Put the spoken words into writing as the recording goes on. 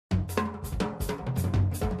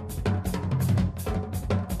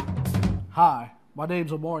Hi, my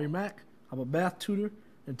name's Amari Mack. I'm a math tutor,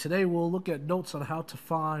 and today we'll look at notes on how to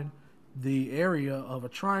find the area of a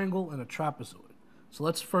triangle and a trapezoid. So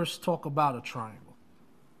let's first talk about a triangle.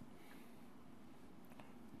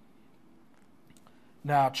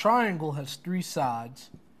 Now, a triangle has three sides.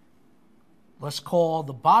 Let's call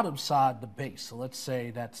the bottom side the base. So let's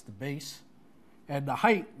say that's the base. And the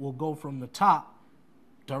height will go from the top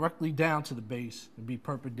directly down to the base and be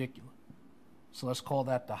perpendicular. So let's call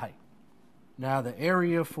that the height. Now the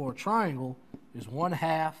area for a triangle is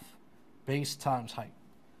 1/2 base times height.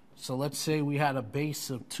 So let's say we had a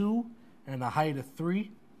base of 2 and a height of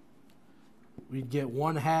 3. We'd get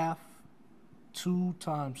 1/2 2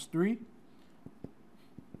 times 3.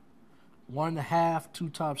 1/2 2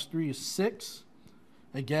 times 3 is 6.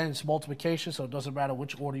 Again, it's multiplication, so it doesn't matter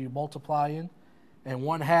which order you multiply in. And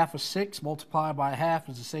 1/2 of 6 multiplied by 1/2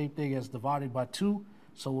 is the same thing as divided by 2,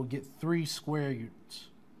 so we'll get 3 square units.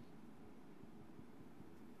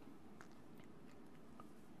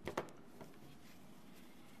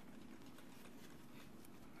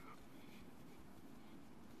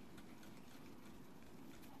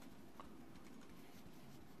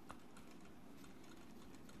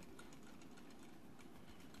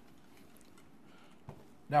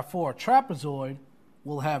 Now for a trapezoid,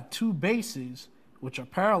 we'll have two bases, which are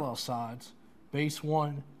parallel sides, base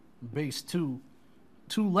 1 and base 2,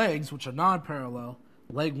 two legs, which are non-parallel,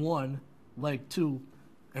 leg 1, leg 2,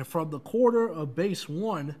 and from the quarter of base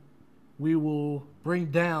 1, we will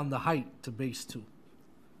bring down the height to base 2.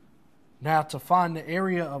 Now to find the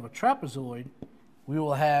area of a trapezoid, we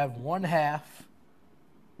will have 1/2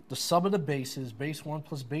 the sum of the bases, base 1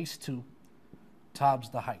 plus base 2, times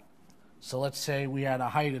the height. So let's say we had a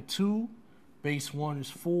height of 2, base 1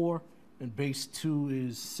 is 4, and base 2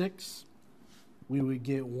 is 6. We would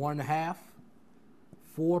get 1/2,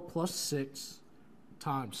 4 plus 6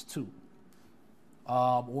 times 2.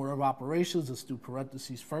 Order of operations, let's do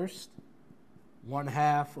parentheses first.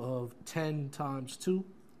 1/2 of 10 times 2.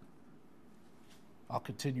 I'll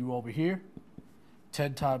continue over here.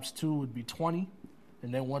 10 times 2 would be 20.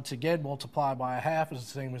 And then once again, multiply by 1/2 is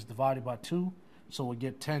the same as divided by 2. So we'll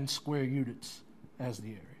get 10 square units as the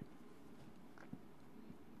area.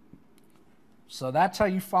 So that's how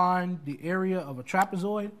you find the area of a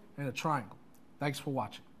trapezoid and a triangle. Thanks for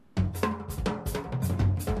watching.